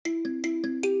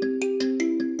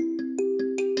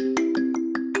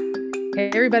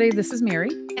everybody, this is Mary.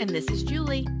 And this is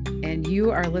Julie. And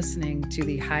you are listening to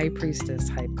the High Priestess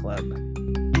Hype Club.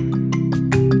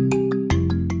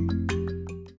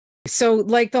 So,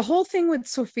 like the whole thing with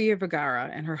Sofia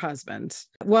Vergara and her husband,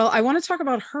 well, I want to talk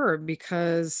about her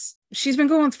because she's been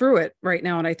going through it right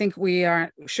now. And I think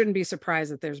shouldn't be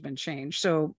surprised that there's been change.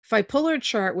 So if I pull her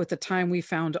chart with the time we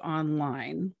found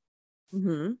online,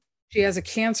 she has a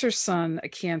Cancer sun, a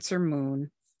Cancer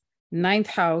moon, ninth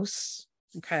house.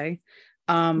 Okay.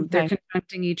 They're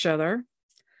conjuncting each other.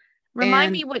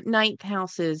 Remind me what ninth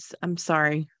house is. I'm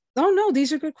sorry. Oh, no,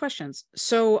 these are good questions.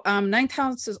 So ninth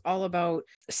house is all about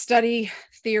study,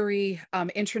 theory,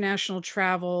 international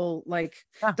travel, like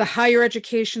the higher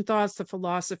education thoughts, the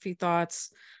philosophy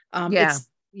thoughts. It's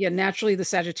naturally the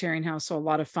Sagittarian house. So a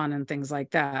lot of fun and things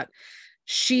like that.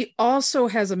 She also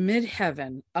has a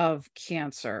midheaven of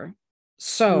Cancer.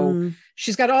 So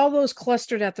she's got all those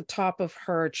clustered at the top of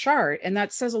her chart. And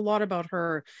that says a lot about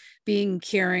her being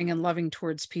caring and loving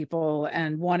towards people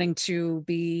and wanting to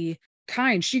be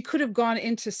kind. She could have gone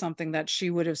into something that she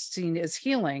would have seen as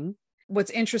healing. What's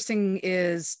interesting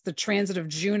is the transit of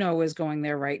Juno is going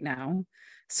there right now.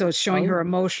 So it's showing her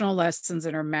emotional lessons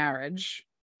in her marriage.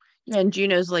 Yeah, and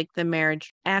Juno's like the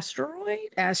marriage asteroid?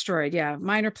 Asteroid, yeah.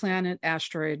 Minor planet,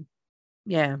 asteroid.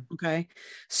 Yeah. Okay.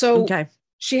 So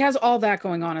she has all that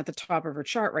going on at the top of her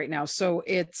chart right now. So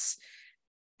it's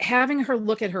having her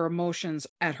look at her emotions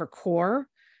at her core,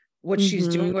 what she's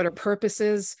doing, what her purpose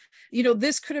is. You know,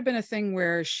 this could have been a thing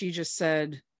where she just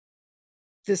said,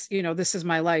 this is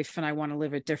my life and I want to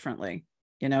live it differently.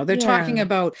 You know, they're talking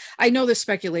about, I know there's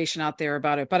speculation out there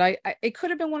about it, but it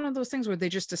could have been one of those things where they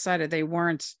just decided they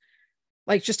weren't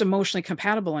like just emotionally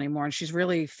compatible anymore. And she's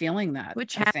really feeling that.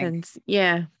 Which happens.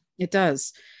 Yeah, it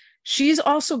does. She's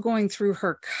also going through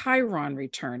her Chiron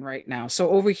return right now.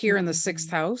 So over here in the sixth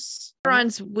house.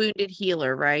 Chiron's wounded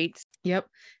healer, right? Yep.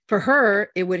 For her,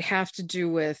 it would have to do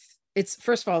with,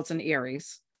 first of all, it's an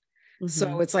Aries.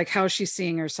 So it's like how she's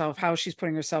seeing herself, how she's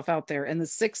putting herself out there. In the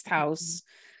sixth house,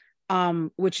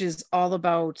 which is all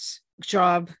about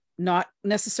job, not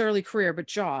necessarily career, but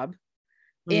job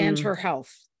and her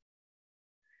health.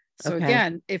 So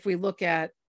again, if we look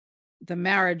at the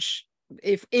marriage,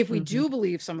 if we do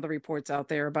believe some of the reports out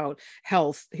there about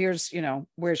health, here's,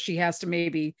 where she has to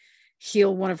maybe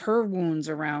heal one of her wounds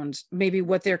around maybe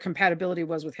what their compatibility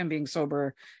was with him being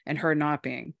sober and her not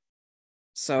being.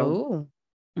 So,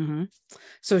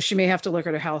 so she may have to look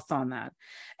at her health on that.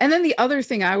 And then the other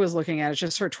thing I was looking at is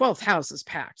just her 12th house is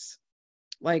packed.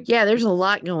 Like, yeah, there's a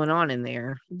lot going on in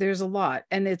there. There's a lot,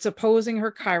 and it's opposing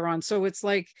her Chiron. So it's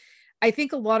like, I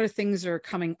think a lot of things are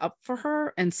coming up for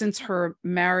her. And since her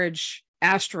marriage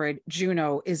asteroid,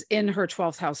 Juno, is in her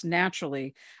 12th house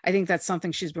naturally, I think that's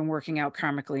something she's been working out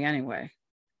karmically anyway.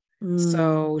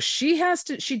 So she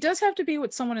does have to be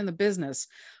with someone in the business,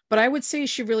 but I would say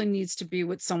she really needs to be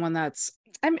with someone that's,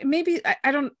 I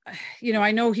don't,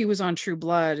 I know he was on True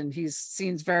Blood and he's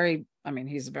a very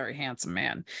handsome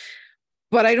man,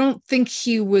 but I don't think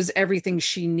he was everything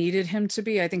she needed him to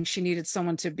be. I think she needed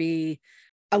someone to be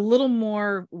a little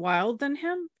more wild than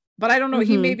him, but I don't know.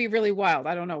 He may be really wild.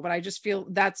 I don't know, but I just feel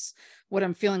that's what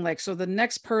I'm feeling like. So the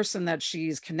next person that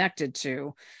she's connected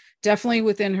to, definitely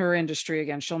within her industry,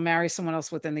 again, she'll marry someone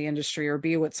else within the industry or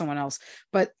be with someone else.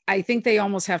 But I think they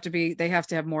almost have to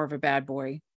have more of a bad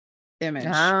boy image.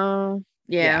 Oh,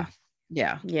 yeah.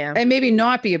 And maybe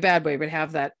not be a bad boy, but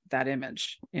have that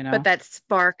image, But that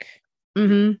spark.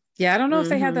 Yeah, I don't know if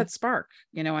they had that spark,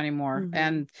 anymore.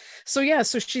 And so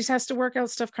she has to work out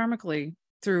stuff karmically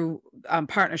through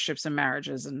partnerships and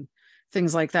marriages and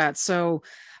things like that. So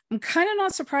I'm kind of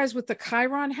not surprised with the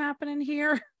Chiron happening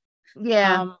here.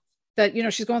 Yeah. That,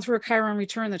 she's going through a Chiron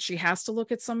return, that she has to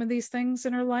look at some of these things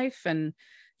in her life and,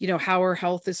 how her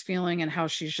health is feeling and how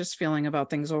she's just feeling about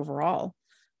things overall.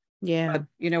 Yeah.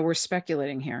 But, we're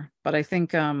speculating here, but I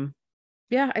think,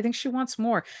 I think she wants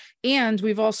more. And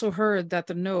we've also heard that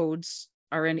the nodes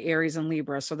are in Aries and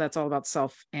Libra. So that's all about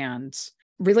self and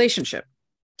relationship.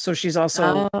 So she's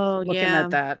also looking at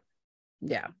that.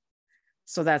 Yeah.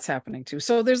 So that's happening too.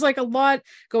 So there's like a lot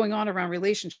going on around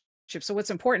relationships. So what's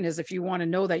important is, if you want to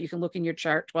know that, you can look in your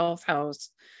chart, 12th house,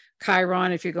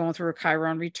 Chiron, if you're going through a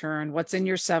Chiron return, what's in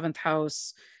your 7th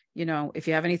house, if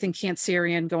you have anything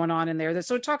Cancerian going on in there.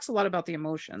 So it talks a lot about the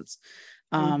emotions.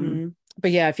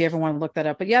 But yeah, if you ever want to look that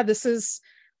up, but yeah, this is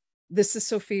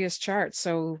Sofia's chart.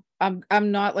 So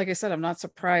I'm not, like I said, I'm not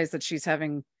surprised that she's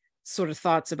having sort of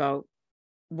thoughts about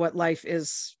what life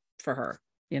is for her,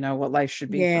 what life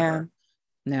should be for her.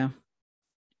 Yeah.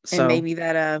 So and maybe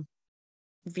that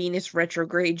Venus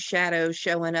retrograde shadow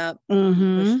showing up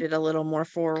pushed it a little more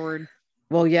forward.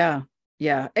 Well, yeah.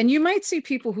 Yeah. And you might see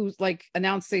people who like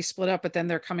announce they split up, but then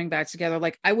they're coming back together.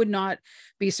 Like I would not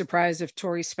be surprised if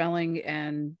Tori Spelling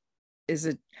and is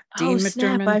it Oh, Dean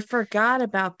snap. I McDermott? forgot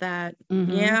about that.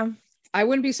 Hmm. Yeah. I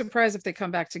wouldn't be surprised if they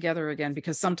come back together again,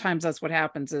 because sometimes that's what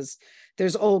happens is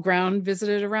there's old ground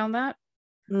visited around that.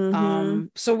 Mm-hmm.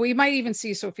 So we might even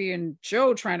see Sophia and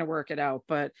Joe trying to work it out,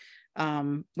 but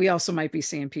we also might be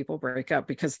seeing people break up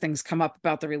because things come up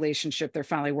about the relationship they're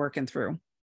finally working through.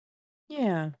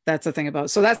 Yeah. That's the thing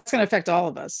about, so that's going to affect all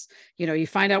of us. You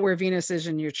find out where Venus is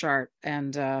in your chart,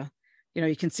 and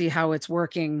you can see how it's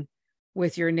working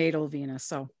with your natal Venus.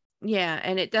 So Yeah.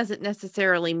 And it doesn't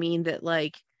necessarily mean that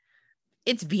like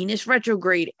it's Venus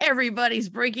retrograde. Everybody's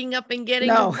breaking up and getting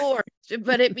no. divorced.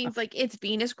 But it means like it's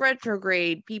Venus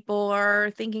retrograde. People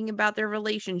are thinking about their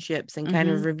relationships and kind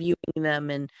of Hmm. reviewing them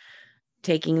and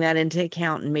taking that into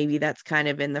account. And maybe that's kind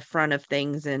of in the front of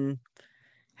things. And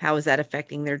how is that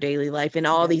affecting their daily life and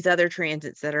all Yeah. these other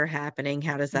transits that are happening?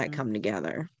 How does that Hmm. come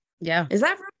together? Yeah. Is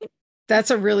that right? That's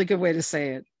a really good way to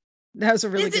say it. That was a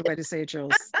really Is good it? way to say it,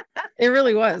 Jules. It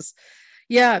really was.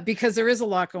 Yeah, because there is a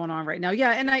lot going on right now.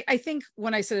 Yeah. And I think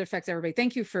when I said it affects everybody,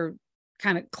 thank you for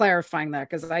kind of clarifying that,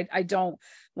 because I don't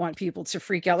want people to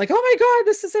freak out like, oh my God,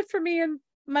 this is it for me and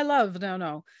my love. No,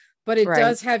 no. But it Right.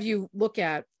 does have you look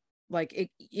at like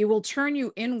it will turn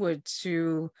you inward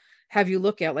to have you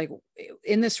look at like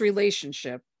in this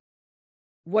relationship,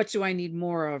 what do I need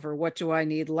more of, or what do I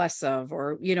need less of?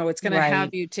 Or, it's going to have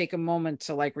Right. you take a moment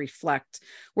to like reflect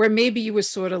where maybe you was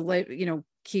sort of like,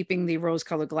 keeping the rose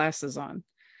colored glasses on,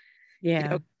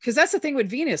 Yeah. because that's the thing with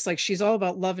Venus. Like she's all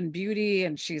about love and beauty,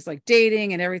 and she's like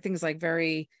dating and everything's like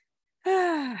very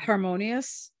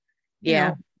harmonious,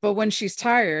 Yeah. but when she's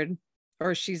tired,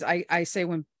 or I say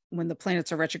when the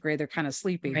planets are retrograde, they're kind of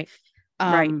sleepy. Right.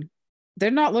 Right. Um,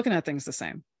 they're not looking at things the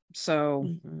same. So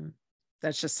Mhm.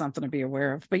 that's just something to be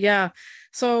aware of. But yeah,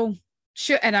 so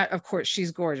of course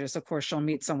she's gorgeous. Of course she'll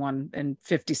meet someone in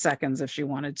 50 seconds if she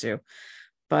wanted to.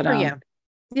 But Oh, yeah.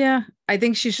 yeah, I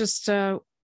think she's just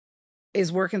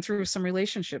is working through some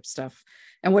relationship stuff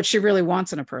and what she really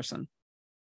wants in a person.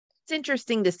 It's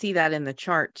interesting to see that in the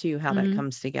chart too, how that Hmm.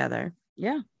 comes together.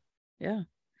 Yeah, yeah.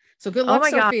 So good Oh luck,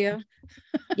 my God. Sophia.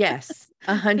 Yes.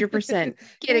 100%.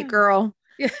 Get it, Yeah, girl.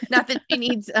 yeah. Not that she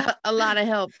needs a lot of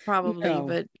help, probably, No,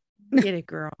 but get it,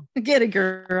 girl. get it,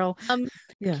 girl. Um,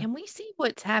 Yeah, can we see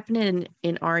what's happening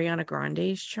in Ariana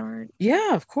Grande's chart?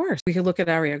 yeah. Of course, we could look at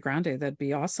Ariana Grande. That'd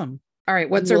be awesome. All right,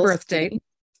 what's her We'll birth see. date?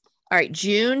 All right,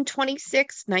 June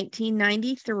 26,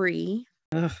 1993.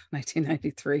 Ugh,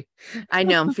 1993. I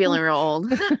know I'm feeling real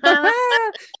old.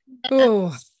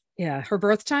 Oh, yeah. Her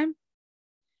birth time?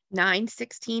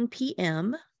 9:16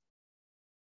 p.m.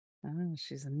 Oh,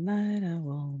 she's a night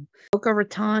owl. Boca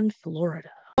Raton, Florida.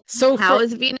 So How for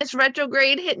is Venus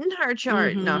retrograde hitting her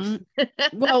chart? No. Mhm.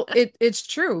 Well, it's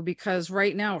true, because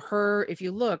right now if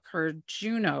you look, her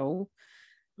Juno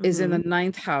is in the Hmm.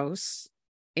 ninth house,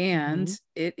 and Hmm.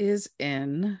 it is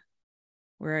in,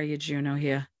 where are you, Juno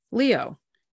here? Leo.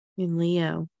 In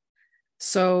Leo.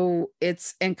 So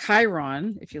it's in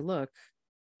Chiron, if you look.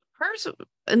 Hers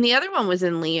and the other one was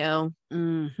in Leo,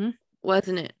 Hmm.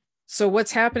 wasn't it? So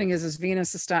what's happening is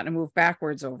Venus is starting to move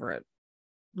backwards over it.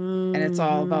 And it's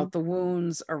all Hmm. about the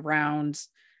wounds around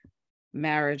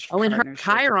marriage, Oh, and her partnership.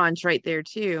 Chiron's right there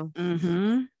too.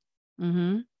 Mm-hmm.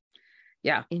 Mm-hmm.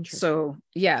 Yeah. Interesting. So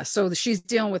yeah. So she's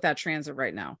dealing with that transit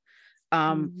right now.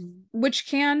 Um, Hmm. which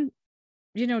can,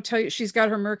 tell you she's got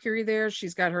her Mercury there,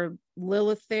 she's got her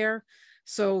Lilith there.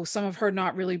 So some of her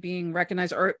not really being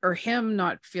recognized, or him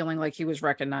not feeling like he was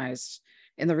recognized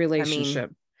in the I mean,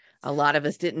 relationship. a lot of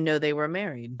us didn't know they were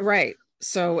married. Right.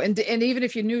 So and even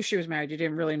if you knew she was married, you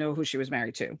didn't really know who she was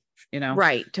married to, you know?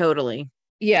 Right, totally.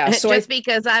 Yeah. So Just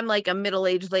because I'm like a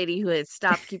middle-aged lady who has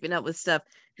stopped keeping up with stuff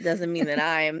doesn't mean that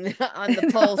I am on the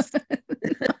pulse.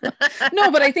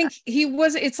 No, but I think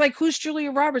it's like, who's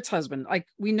Julia Roberts' husband? Like,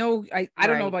 we know, I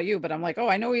don't know Right. about you, but I'm like, oh,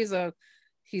 I know he's a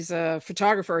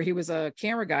photographer. He was a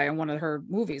camera guy in one of her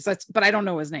movies. But I don't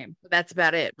know his name. That's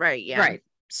about it. Right. Yeah. Right.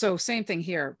 So same thing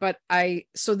here. But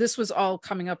so this was all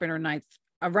coming up in her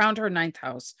around her ninth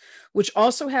house, which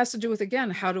also has to do with, again,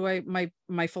 how do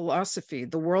my philosophy,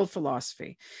 the world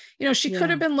philosophy, she could Yeah.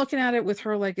 have been looking at it with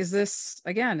her, like, is this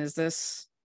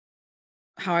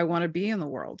how I want to be in the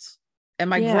world?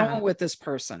 Am I Yeah. growing with this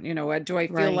person? Do I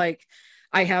feel Right. like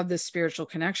I have this spiritual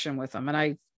connection with them? And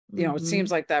it Hmm. seems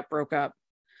like that broke up.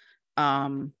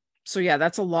 So yeah,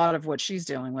 that's a lot of what she's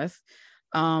dealing with.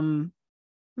 Um,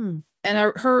 Hmm.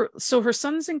 and her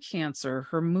sun's in Cancer,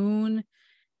 her moon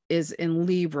is in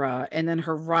Libra, and then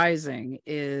her rising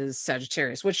is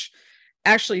Sagittarius, which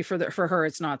actually for her,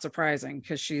 it's not surprising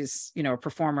because she's, a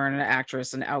performer and an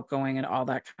actress and outgoing and all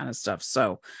that kind of stuff.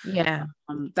 So Yeah.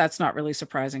 that's not really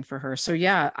surprising for her. So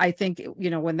yeah, I think,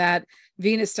 when that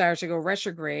Venus starts to go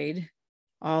retrograde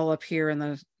all up here in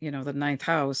the ninth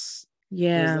house, it was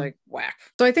Yeah. like whack.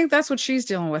 So I think that's what she's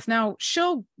dealing with. Now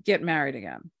she'll get married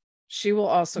again. She will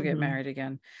also get Mhm. married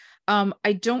again.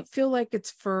 I don't feel like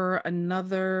it's for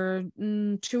another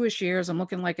 2-ish years. I'm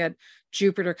looking like at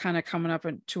Jupiter kind of coming up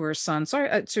to her sun. Sorry,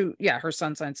 her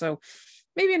sun sign. So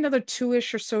maybe another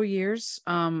 2-ish or so years.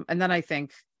 And then I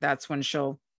think that's when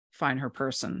she'll find her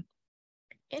person.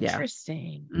 Yeah.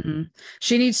 Interesting. hmm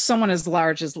She needs someone as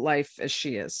large as life as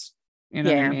she is. You know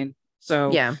what I Yeah. mean?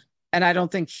 So, Yeah. and I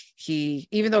don't think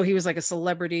even though he was like a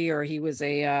celebrity or he was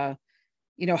a,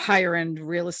 higher end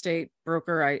real estate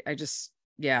broker, I just,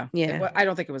 yeah, Yeah. I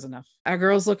don't think it was enough. Our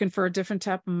girl's looking for a different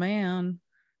type of man.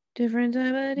 Different type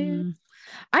of dude. Mm.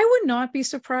 I would not be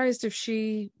surprised if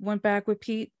she went back with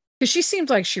Pete because she seemed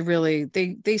like she really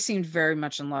they seemed very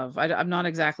much in love. I'm not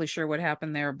exactly sure what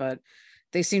happened there, but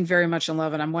they seemed very much in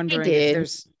love, and I'm They wondering if did.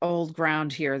 there's old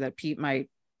ground here that Pete might,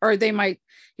 or they might,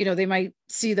 they might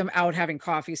see them out having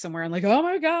coffee somewhere and like, oh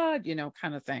my god,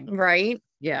 kind of thing. Right.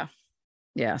 Yeah,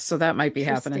 yeah. So that might be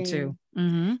happening too.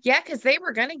 Interesting. Yeah, because they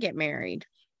were gonna get married,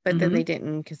 but then they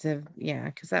didn't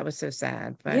because that was so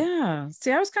sad. But Yeah.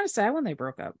 See, I was kind of sad when they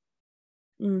broke up.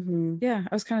 hmm Yeah,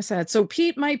 I was kind of sad. So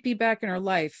Pete might be back in her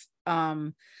life,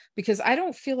 because I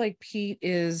don't feel like Pete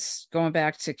is going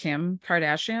back to Kim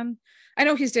Kardashian. I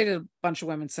know he's dated a bunch of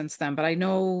women since then, but I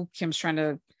know Kim's trying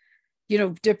to,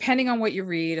 depending on what you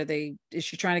read, is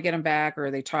she trying to get him back or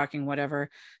are they talking, whatever?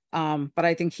 But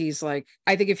I think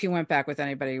I think if he went back with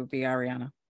anybody, it would be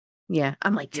Ariana. yeah,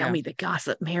 I'm like, tell Yeah. me the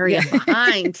gossip, Mary. Yeah. I'm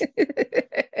behind.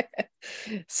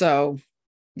 So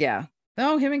yeah.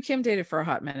 No, him and Kim dated for a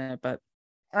hot minute, but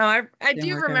Oh, I didn't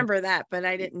do work out. remember that, but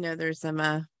I didn't know there's some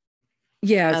other.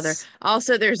 Yes.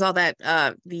 Also, there's all that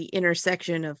the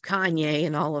intersection of Kanye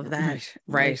and all of that. Right.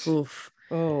 Like, Right. oof,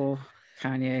 Oh,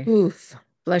 Kanye. oof.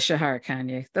 Bless your heart,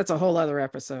 Kanye. That's a whole other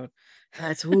episode.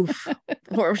 That's oof.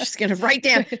 We're just gonna write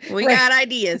down. We Right. got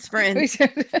ideas, friends.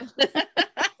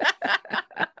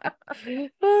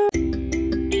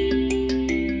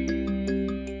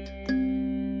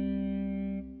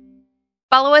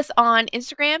 Follow us on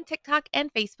Instagram, TikTok,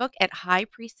 and Facebook at High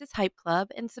Priestess Hype Club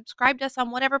and subscribe to us on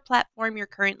whatever platform you're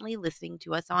currently listening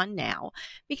to us on now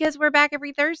because we're back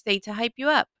every Thursday to hype you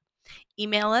up.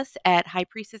 Email us at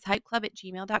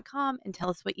highpriestesshypeclub@gmail.com and tell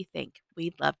us what you think.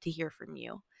 We'd love to hear from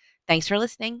you. Thanks for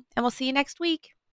listening, and we'll see you next week.